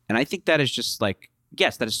 And I think that is just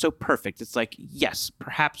yes, that is so perfect. It's like, yes,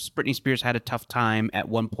 perhaps Britney Spears had a tough time at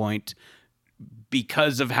one point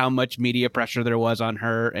because of how much media pressure there was on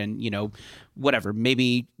her, and, whatever,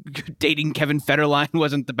 maybe dating Kevin Federline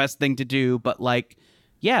wasn't the best thing to do, but like,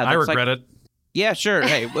 yeah, I regret it. Yeah, sure.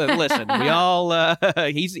 Hey, listen, we all,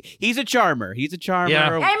 he's a charmer. He's a charmer. Yeah.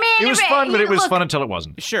 I mean, it was fun, but it was fun until it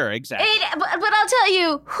wasn't. Sure, exactly. But I'll tell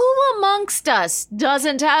you, who amongst us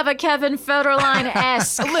doesn't have a Kevin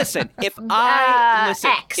Federline-esque Listen, if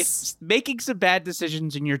making some bad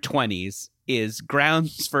decisions in your 20s is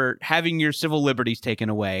grounds for having your civil liberties taken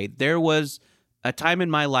away, there was a time in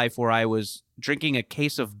my life where I was drinking a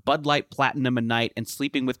case of Bud Light Platinum a night and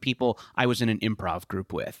sleeping with people I was in an improv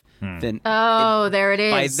group with. There it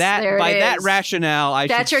is. By that rationale,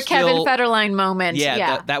 that's your Kevin Federline moment.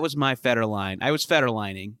 Yeah. That was my Federline. I was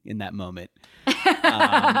Federlining in that moment.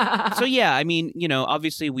 So yeah, I mean,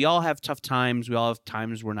 obviously we all have tough times. We all have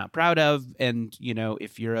times we're not proud of, and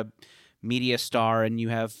if you're a media star and you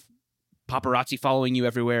have paparazzi following you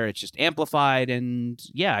everywhere, it's just amplified. And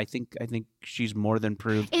yeah, I think she's more than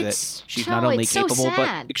proved that she's not only capable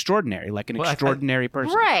but extraordinary, like an extraordinary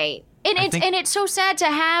person. Right. And it's so sad to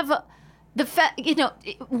have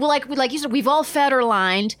like you said, we've all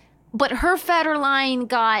Federlined, but her Federline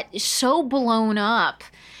got so blown up.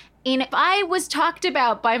 And if I was talked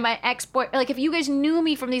about by my ex-boy, like if you guys knew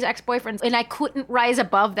me from these ex-boyfriends and I couldn't rise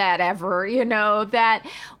above that ever, that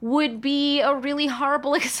would be a really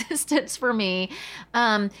horrible existence for me.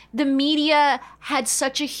 The media had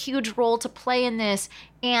such a huge role to play in this,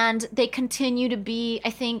 and they continue to be,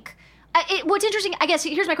 I think. What's interesting, I guess,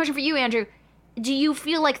 here's my question for you, Andrew. Do you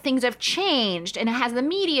feel like things have changed, and has the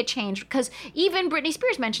media changed? Because even Britney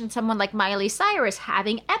Spears mentioned someone like Miley Cyrus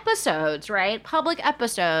having episodes, right? Public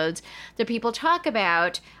episodes that people talk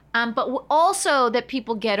about, but also that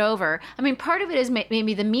people get over. I mean, part of it is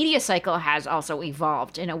maybe the media cycle has also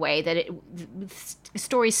evolved in a way that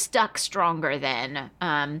stories stuck stronger then.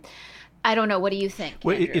 I don't know. What do you think,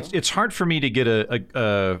 Well, Andrew? it's hard for me to get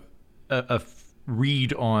a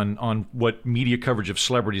read on what media coverage of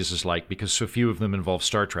celebrities is like, because so few of them involve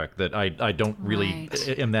Star Trek that I don't really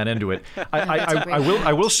am that into it.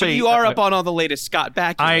 I will say you are up on all the latest Scott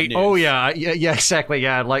Bakula news. Oh yeah, exactly.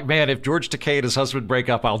 Yeah, like, man, if George Takei and his husband break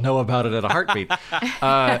up, I'll know about it in a heartbeat.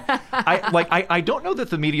 I don't know that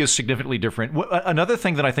the media is significantly different. Another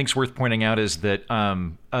thing that I think is worth pointing out is that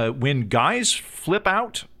when guys flip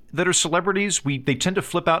out that are celebrities, they tend to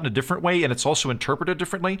flip out in a different way, and it's also interpreted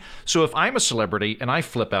differently. So if I'm a celebrity and I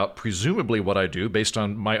flip out, presumably what I do based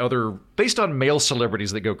on male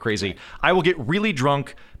celebrities that go crazy, I will get really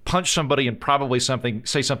drunk, punch somebody, and probably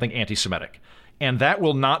say something anti-Semitic. And that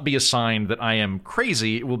will not be a sign that I am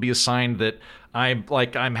crazy. It will be a sign that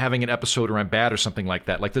I'm having an episode, or I'm bad, or something like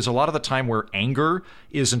that. Like, there's a lot of the time where anger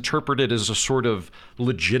is interpreted as a sort of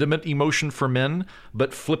legitimate emotion for men,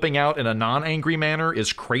 but flipping out in a non-angry manner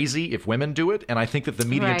is crazy if women do it. And I think that the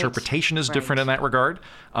media interpretation is different in that regard.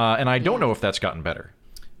 And I don't know if that's gotten better.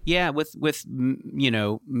 Yeah, with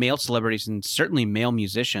male celebrities and certainly male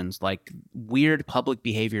musicians, like, weird public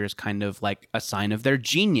behavior is kind of like a sign of their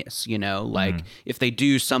genius, like if they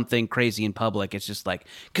do something crazy in public, it's just like,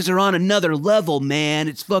 because they're on another level, man.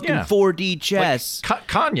 It's fucking 4D chess. Like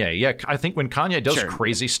Kanye, yeah. I think when Kanye does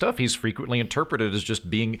crazy stuff, he's frequently interpreted as just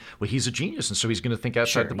being, he's a genius, and so he's going to think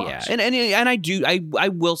outside the box. Yeah. And I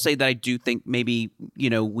will say that I do think maybe,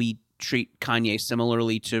 we treat Kanye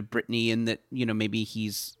similarly to Britney, in that, maybe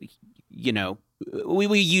he's,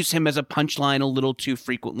 we use him as a punchline a little too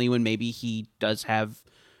frequently when maybe he does have,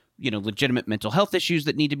 legitimate mental health issues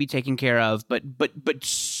that need to be taken care of. But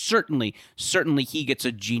certainly he gets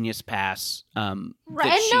a genius pass.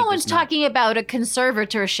 Right, and no one's talking about a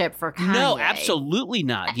conservatorship for Kanye. No, absolutely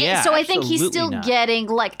not. Yeah, so I think he's still getting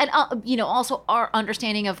and also our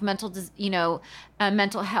understanding of mental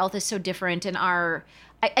health is so different, and our.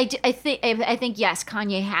 I think yes,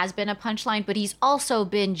 Kanye has been a punchline, but he's also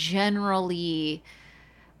been generally,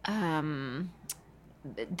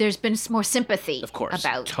 there's been more sympathy, of course,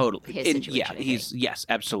 about totally his situation. Yes,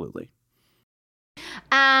 absolutely.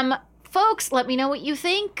 Folks, let me know what you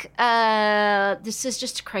think. This is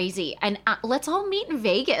just crazy, and let's all meet in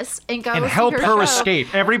Vegas and go and help her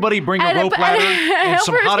escape. Everybody, bring a rope ladder and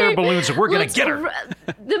some hot air balloons, and we're gonna get her.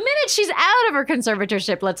 The minute she's out of her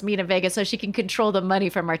conservatorship, let's meet in Vegas so she can control the money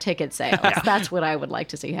from our ticket sales. That's what I would like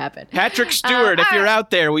to see happen. Patrick Stewart, if you're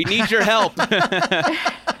out there, we need your help. Guy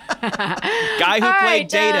who played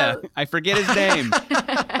Data. I forget his name.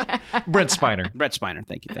 Brent Spiner.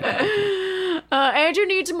 Thank you. Andrew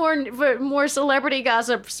needs more celebrity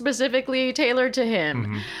gossip specifically tailored to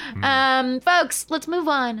him. Folks, let's move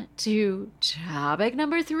on to topic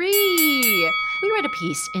number 3. We read a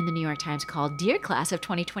piece in the New York Times called Dear Class of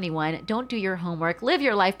 2021, Don't Do Your Homework, Live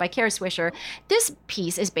Your Life by Kara Swisher. This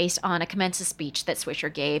piece is based on a commencement speech that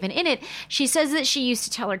Swisher gave, and in it, she says that she used to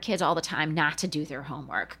tell her kids all the time not to do their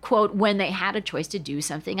homework. Quote, when they had a choice to do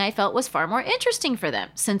something I felt was far more interesting for them.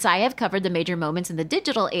 Since I have covered the major moments in the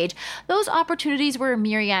digital age, those opportunities were a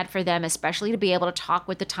myriad for them, especially to be able to talk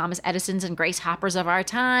with the Thomas Edisons and Grace Hoppers of our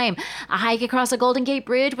time. A hike across a Golden Gate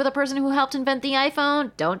Bridge with a person who helped invent the iPhone.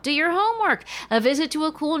 Don't do your homework. A visit to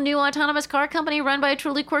a cool new autonomous car company run by a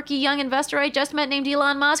truly quirky young investor I just met named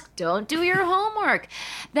Elon Musk. Don't do your homework.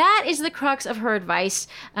 That is the crux of her advice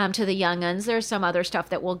to the young'uns. There's some other stuff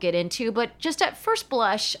that we'll get into, but just at first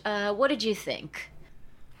blush, what did you think?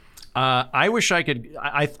 I wish I could.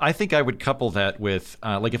 I think I would couple that with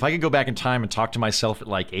like if I could go back in time and talk to myself at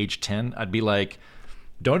like age 10, I'd be like,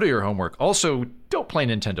 don't do your homework. Also, don't play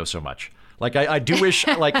Nintendo so much. Like I do wish,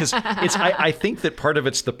 like, because it's I think that part of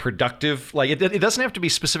it's the productive, like it doesn't have to be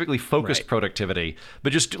specifically focused productivity,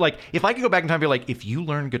 but just like if I could go back in time and be like, if you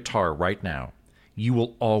learn guitar right now, you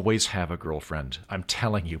will always have a girlfriend. I'm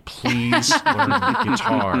telling you, please learn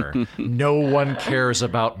guitar. No one cares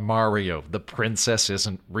about Mario. The princess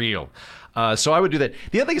isn't real. So I would do that.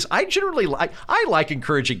 The other thing is, I generally like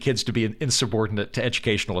encouraging kids to be insubordinate to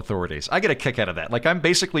educational authorities. I get a kick out of that. Like, I'm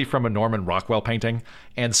basically from a Norman Rockwell painting,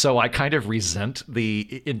 and so I kind of resent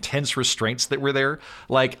the intense restraints that were there.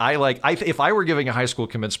 Like, if I were giving a high school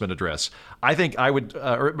commencement address, I think I would,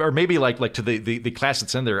 or maybe like to the class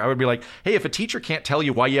that's in there, I would be like, hey, if a teacher can't tell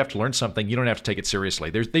you why you have to learn something, you don't have to take it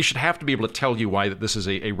seriously. They should have to be able to tell you why this is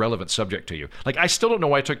a relevant subject to you. Like, I still don't know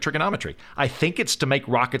why I took trigonometry. I think it's to make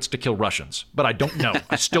rockets to kill Russians. But I don't know.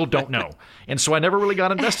 I still don't know. And so I never really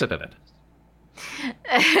got invested in it.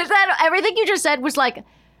 Everything you just said was like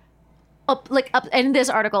in this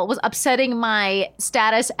article was upsetting my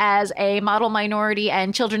status as a model minority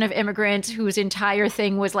and children of immigrants whose entire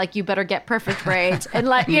thing was like, you better get perfect grades. And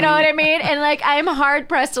like, you know what I mean? And like, I'm hard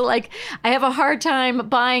pressed to like, I have a hard time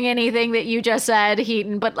buying anything that you just said,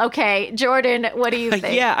 Heaton. But okay, Jordan, what do you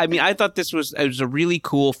think? Yeah, I mean, I thought it was a really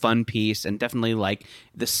cool, fun piece, and definitely like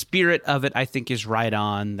the spirit of it, I think, is right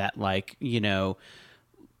on. That, like, you know,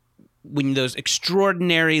 when those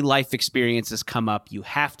extraordinary life experiences come up, you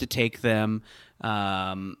have to take them.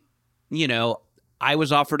 You know, I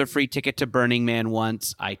was offered a free ticket to Burning Man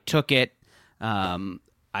once. I took it. A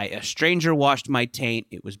stranger washed my taint.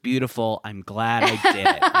 It was beautiful. I'm glad I did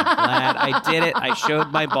it. I'm glad I did it. I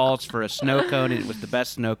showed my balls for a snow cone, and it was the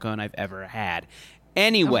best snow cone I've ever had.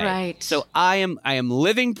 Anyway, So I am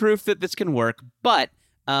living proof that this can work, but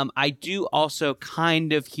I do also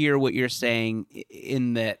kind of hear what you're saying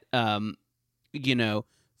in that, you know,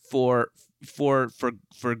 for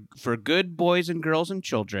good boys and girls and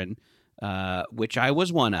children, which I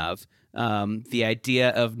was one of, the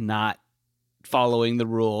idea of not following the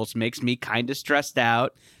rules makes me kind of stressed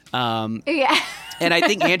out. Yeah. And I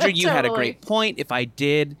think, Andrew, you had a great point. If I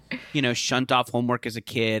did, you know, shunt off homework as a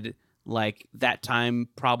kid, like, that time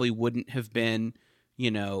probably wouldn't have been,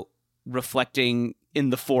 you know, reflecting in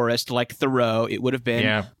the forest like Thoreau. It would have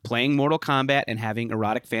been playing Mortal Kombat and having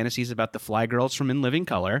erotic fantasies about the fly girls from In Living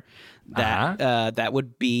Color. That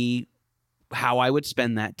would be how I would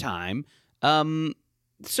spend that time.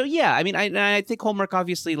 So yeah, I mean, I think homework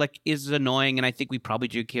obviously like is annoying, and I think we probably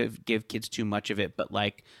do give kids too much of it. But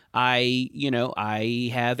like, I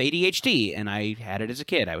have ADHD, and I had it as a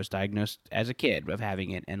kid. I was diagnosed as a kid of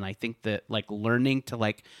having it, and I think that like learning to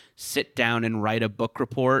like sit down and write a book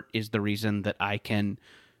report is the reason that I can,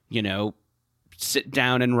 you know, sit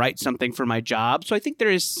down and write something for my job. So I think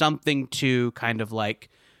there is something to kind of like,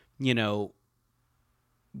 you know,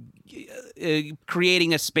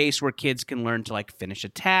 creating a space where kids can learn to like finish a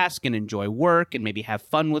task and enjoy work and maybe have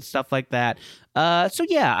fun with stuff like that. So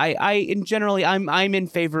yeah, I in generally I'm in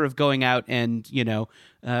favor of going out and, you know,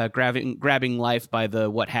 grabbing life by the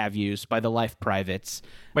what have yous, by the life privates,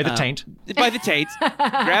 by the taint,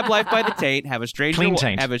 grab life by the taint, have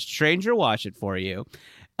a stranger wash it for you.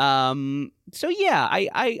 So yeah,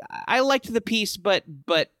 I liked the piece, but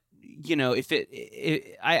you know, if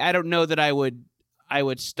I don't know that I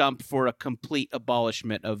would stump for a complete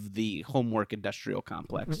abolishment of the homework industrial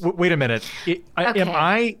complex. Wait a minute.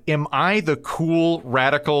 Am I the cool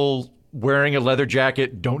radical wearing a leather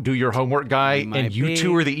jacket, don't do your homework guy, and you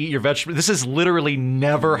two are the eat your vegetables? This has literally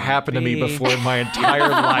never happened to me before in my entire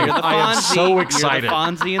life. I am so excited. You're the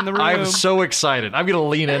Fonzie in the room. I'm so excited. I'm going to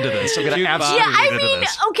lean into this. I'm going to absolutely lean into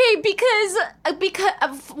this. Okay,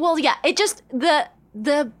 because well, yeah, it just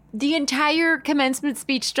the entire commencement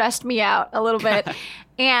speech stressed me out a little bit.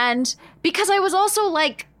 And because I was also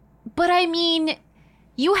like, but I mean,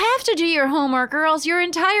 You have to do your homework, or else your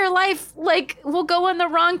entire life, like, will go on the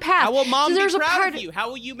wrong path. How will mom So be proud of you? How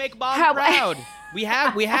will you make mom proud? We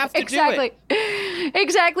have to exactly. do it.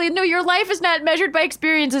 Exactly. No, your life is not measured by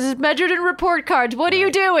experiences. It's measured in report cards. What are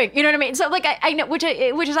you doing? You know what I mean? So, like, I know, which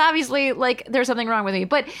is obviously, like, there's something wrong with me.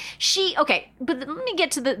 But but let me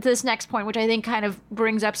get to this next point, which I think kind of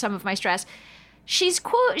brings up some of my stress. She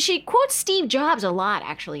quotes Steve Jobs a lot,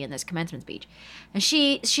 actually, in this commencement speech. And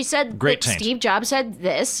she said that Steve Jobs said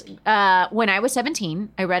this, when I was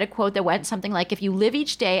 17, I read a quote that went something like, if you live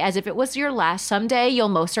each day as if it was your last, someday you'll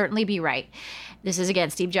most certainly be right. This is, again,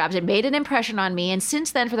 Steve Jobs. It made an impression on me, and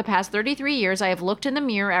since then, for the past 33 years, I have looked in the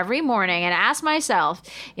mirror every morning and asked myself,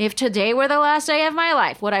 if today were the last day of my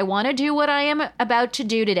life, would I want to do what I am about to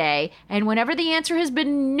do today? And whenever the answer has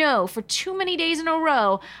been no for too many days in a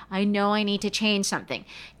row, I know I need to change something.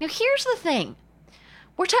 Now, here's the thing.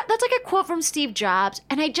 That's like a quote from Steve Jobs,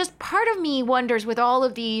 and part of me wonders, with all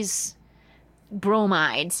of these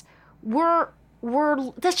bromides,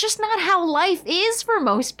 that's just not how life is for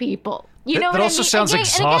most people. You know, that also sounds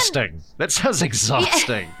exhausting. That sounds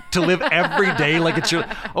exhausting to live every day like it's your.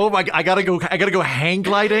 Oh my! I gotta go hang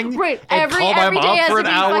gliding. Right. And call my mom for an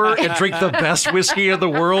hour and drink the best whiskey in the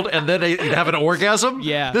world, and then have an orgasm.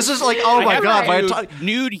 Yeah. This is like, oh my god!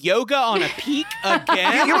 Nude yoga on a peak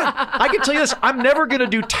again. You know what? I can tell you this: I'm never gonna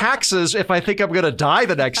do taxes if I think I'm gonna die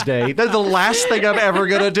the next day. They're the last thing I'm ever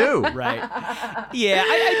gonna do. Right. Yeah,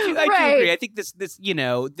 I do agree. I think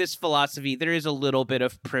this philosophy, there is a little bit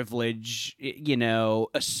of privilege,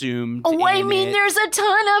 assumed. Oh, I mean, there's a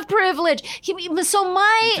ton of privilege. So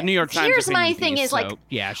the New York Times here's my thing is, like,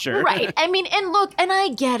 yeah, sure. Right. I mean, and look, and I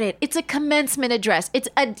get it. It's a commencement address.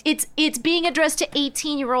 It's being addressed to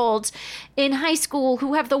 18-year-olds in high school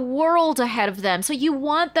who have the world ahead of them. So you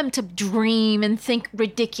want them to dream and think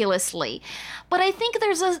ridiculously. But I think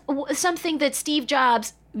there's something that Steve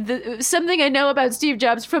Jobs, something I know about Steve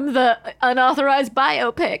Jobs from the unauthorized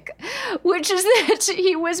biopic, which is that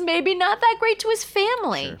he was maybe not that great to his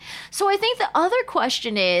family. Sure. So I think the other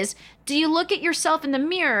question is, do you look at yourself in the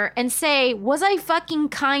mirror and say, was I fucking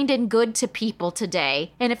kind and good to people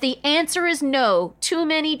today? And if the answer is no, too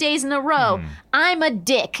many days in a row, I'm a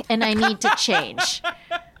dick and I need to change.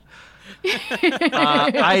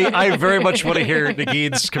 I very much want to hear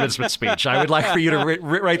Nagin's commencement speech. I would like for you to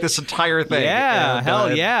write this entire thing. Yeah,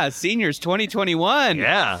 hell yeah. Seniors 2021.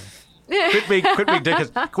 Yeah. Quit being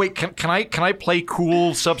dickish. Wait, can I play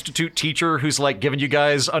cool substitute teacher who's like giving you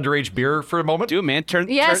guys underage beer for a moment? Do it, man. Turn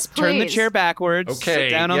the chair backwards. Okay. Sit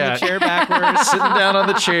down on the chair backwards. Sitting down on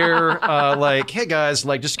the chair, like, hey guys,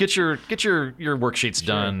 like, just get your worksheets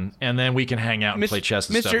done, and then we can hang out and play chess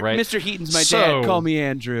and stuff, right? Mr. Heaton's my dad. Call me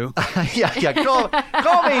Andrew. yeah. Call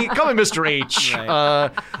me Mr. H.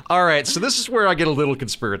 Right. All right. So this is where I get a little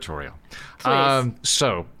conspiratorial.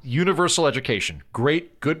 So universal education,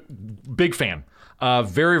 great, good, big fan.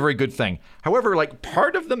 Very, very good thing. However, like,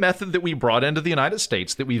 part of the method that we brought into the United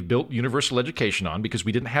States that we've built universal education on, because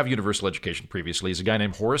we didn't have universal education previously, is a guy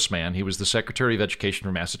named Horace Mann. He was the Secretary of Education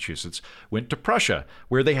for Massachusetts, went to Prussia,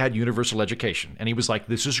 where they had universal education. And he was like,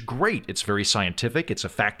 this is great. It's very scientific. It's a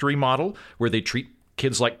factory model where they treat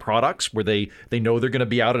kids like products, where they know they're going to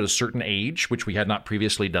be out at a certain age, which we had not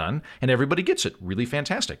previously done, and everybody gets it. Really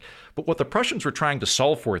fantastic. But what the Prussians were trying to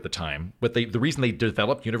solve for at the time, the reason they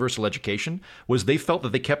developed universal education, was they felt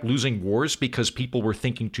that they kept losing wars because people were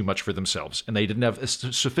thinking too much for themselves, and they didn't have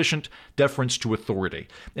sufficient deference to authority.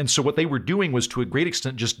 And so what they were doing was, to a great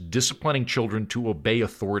extent, just disciplining children to obey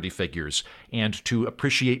authority figures and to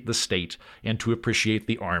appreciate the state and to appreciate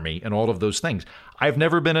the army and all of those things. I've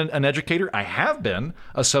never been an educator. I have been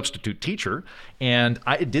a substitute teacher, and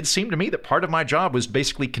it did seem to me that part of my job was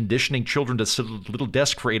basically conditioning children to sit at a little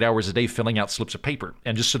desk for 8 hours a day filling out slips of paper,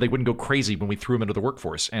 and just so they wouldn't go crazy when we threw them into the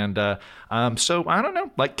workforce. And so I don't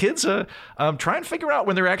know, like, kids, try and figure out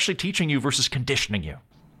when they're actually teaching you versus conditioning you.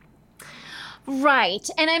 Right.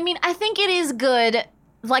 And I mean, I think it is good,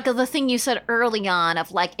 like the thing you said early on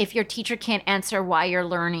of, like, if your teacher can't answer why you're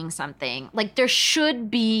learning something, like, there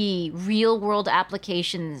should be real world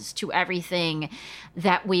applications to everything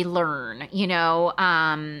that we learn,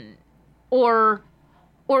 or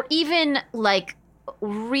even like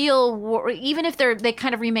even if they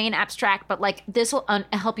kind of remain abstract, but like, this will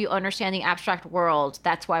help you understand the abstract world.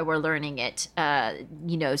 That's why we're learning it.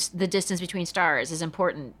 The distance between stars is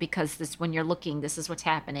important because when you're looking, this is what's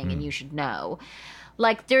happening, and you should know.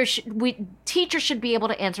 Like, teachers should be able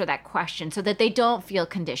to answer that question so that they don't feel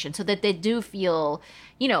conditioned, so that they do feel,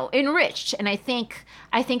 enriched. And I think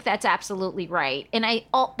that's absolutely right. And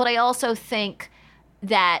but I also think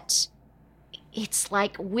that it's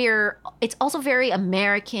like it's also very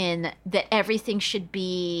American that everything should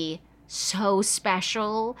be so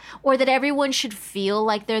special, or that everyone should feel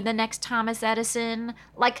like they're the next Thomas Edison.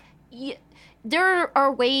 Like, there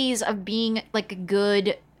are ways of being like a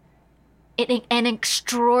good, an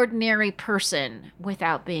extraordinary person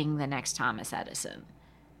without being the next Thomas Edison.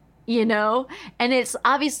 You know? And it's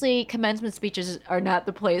obviously commencement speeches are not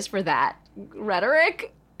the place for that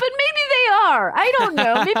rhetoric, but maybe they are. I don't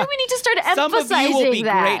know. Maybe we need to start emphasizing that. Some of you will be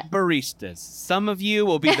great baristas. Some of you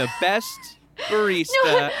will be the best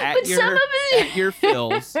barista at your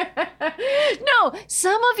fills. No,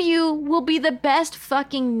 some of you will be the best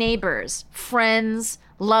fucking neighbors, friends,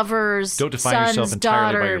 lovers, don't define sons, yourself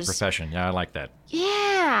entirely daughters. by your profession. Yeah, I like that.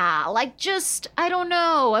 Yeah, like, just, I don't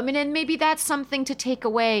know. I mean, and maybe that's something to take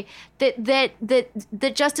away,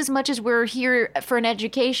 that just as much as we're here for an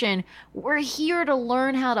education, we're here to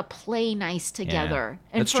learn how to play nice together. Yeah,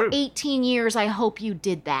 and that's for true. 18 years, I hope you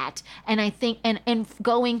did that. And I think, and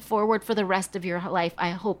going forward for the rest of your life, I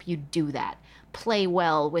hope you do that. Play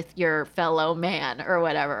well with your fellow man or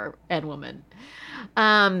whatever, and woman.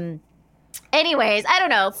 Anyways, I don't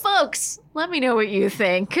know. Folks, let me know what you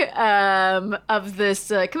think of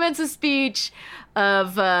this commencement speech,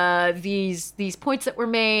 of these points that were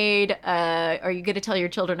made. Are you going to tell your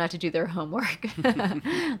children not to do their homework?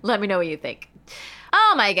 Let me know what you think.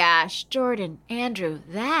 Oh my gosh, Jordan, Andrew,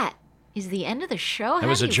 that is the end of the show. That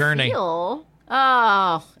was a journey. Feel?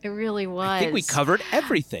 Oh, it really was. I think we covered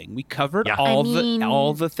everything. We covered Yeah. all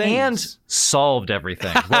I the things. And solved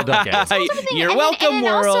everything. Well done, guys. You're welcome, and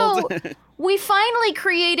world. Also, we finally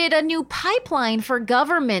created a new pipeline for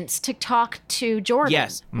governments to talk to Jordan.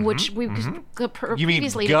 Yes. Which we You previously mean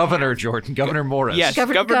didn't Governor have. Jordan, Governor Morris. Yes,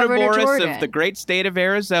 Governor Morris Jordan. of the great state of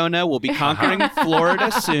Arizona will be conquering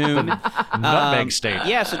Florida soon. Nutmeg State.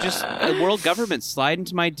 Yeah, so just world government, slide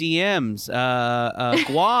into my DMs.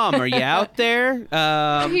 Guam, are you out there?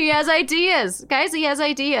 He has ideas. Guys, he has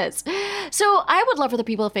ideas. So I would love for the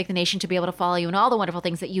people of Fake the Nation to be able to follow you and all the wonderful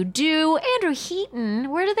things that you do. Andrew Heaton,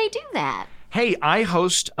 where do they do that? Hey, I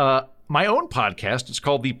host my own podcast. It's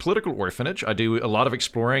called The Political Orphanage. I do a lot of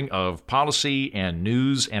exploring of policy and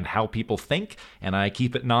news and how people think, and I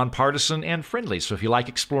keep it nonpartisan and friendly. So if you like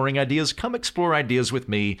exploring ideas, come explore ideas with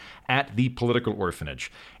me at The Political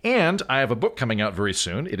Orphanage. And I have a book coming out very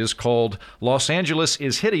soon. It is called Los Angeles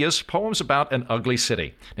is Hideous, Poems About an Ugly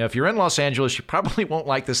City. Now, if you're in Los Angeles, you probably won't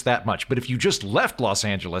like this that much. But if you just left Los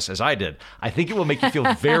Angeles, as I did, I think it will make you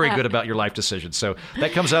feel very good about your life decisions. So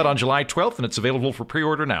that comes out on July 12th, and it's available for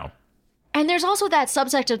pre-order now. And there's also that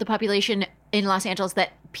subsect of the population in Los Angeles,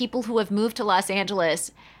 that people who have moved to Los Angeles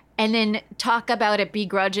and then talk about it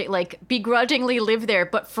begrudgingly live there,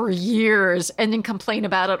 but for years, and then complain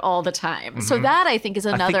about it all the time. So that, I think, is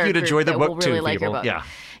another I think you'd group enjoy the that book will really too, like your people. book.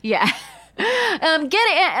 Yeah.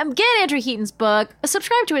 Get Andrew Heaton's book.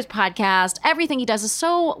 Subscribe to his podcast. Everything he does is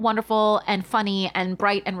so wonderful and funny and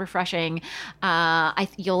bright and refreshing.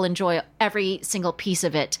 You'll enjoy every single piece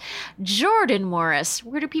of it. Jordan Morris,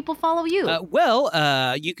 where do people follow you?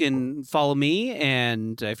 You can follow me,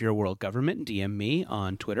 and if you're a world government, DM me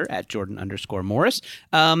on Twitter at Jordan_Morris.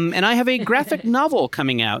 And I have a graphic novel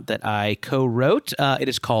coming out that I co-wrote. It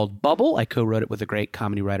is called Bubble. I co-wrote it with a great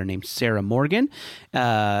comedy writer named Sarah Morgan.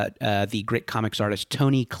 The great comics artist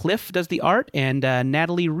Tony Cliff does the art, and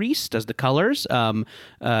Natalie Reese does the colors.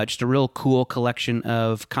 Just a real cool collection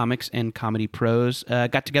of comics and comedy prose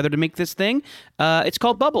got together to make this thing. It's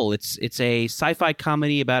called Bubble. It's a sci-fi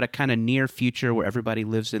comedy about a kind of near future where everybody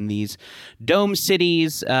lives in these dome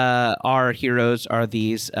cities. Our heroes are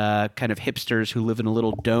these kind of hipsters who live in a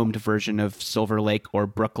little domed version of Silver Lake or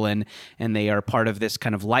Brooklyn, and they are part of this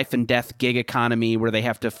kind of life and death gig economy where they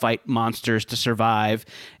have to fight monsters to survive.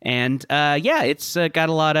 And it's got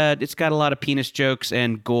a lot of penis jokes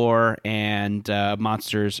and gore and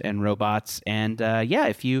monsters and robots. And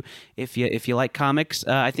if you like comics,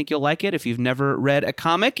 I think you'll like it. If you've never read a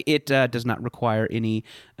comic, it does not require any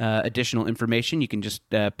additional information. You can just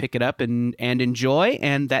pick it up and enjoy.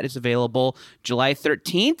 And that is available July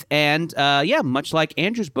 13th. And much like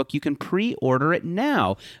Andrew's book, you can pre-order it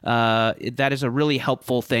now. That is a really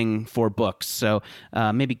helpful thing for books. So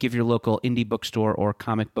maybe give your local indie bookstore or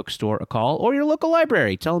comic book store a call, or your local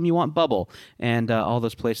library. Tell them you want Bubble, and all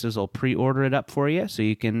those places will pre-order it up for you so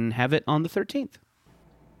you can have it on the 13th.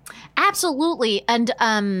 Absolutely. And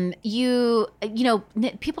people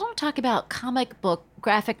don't talk about comic book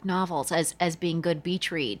graphic novels as being good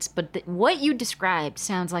beach reads, but what you described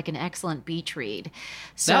sounds like an excellent beach read.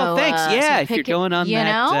 So thanks. Yeah, so if you're going on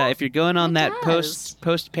that, if you're going on that does.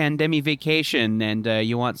 post pandemic vacation and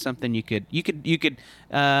you want something, you could,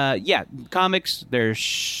 comics they're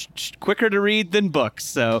quicker to read than books,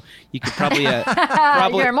 so you could probably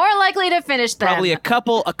you're more likely to finish them. Probably a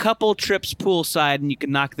couple trips poolside, and you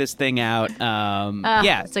can knock this thing out.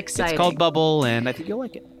 It's exciting. It's called Bubble, and I think you'll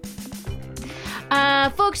like it.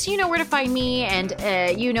 Folks, you know where to find me,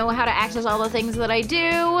 and you know how to access all the things that I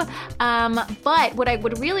do. But what I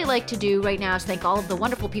would really like to do right now is thank all of the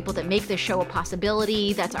wonderful people that make this show a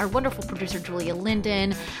possibility. That's our wonderful producer, Julia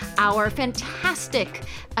Linden, our fantastic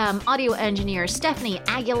audio engineer, Stephanie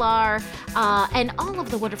Aguilar, and all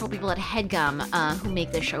of the wonderful people at HeadGum who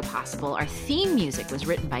make this show possible. Our theme music was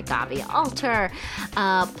written by Gabi Alter.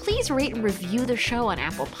 Please rate and review the show on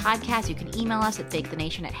Apple Podcasts. You can email us at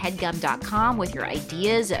fakethenation@headgum.com with your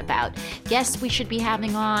ideas about guests we should be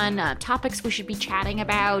having on, topics we should be chatting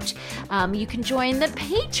about. You can join the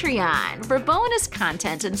Patreon for bonus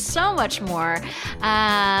content and so much more.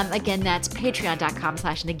 Again, that's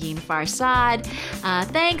patreon.com/Negin Farsad.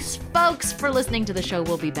 Thanks, folks, for listening to the show.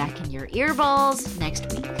 We'll be back in your earballs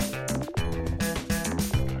next week.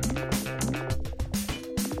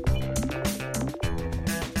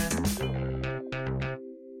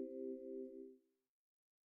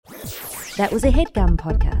 That was a HeadGum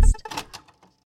podcast.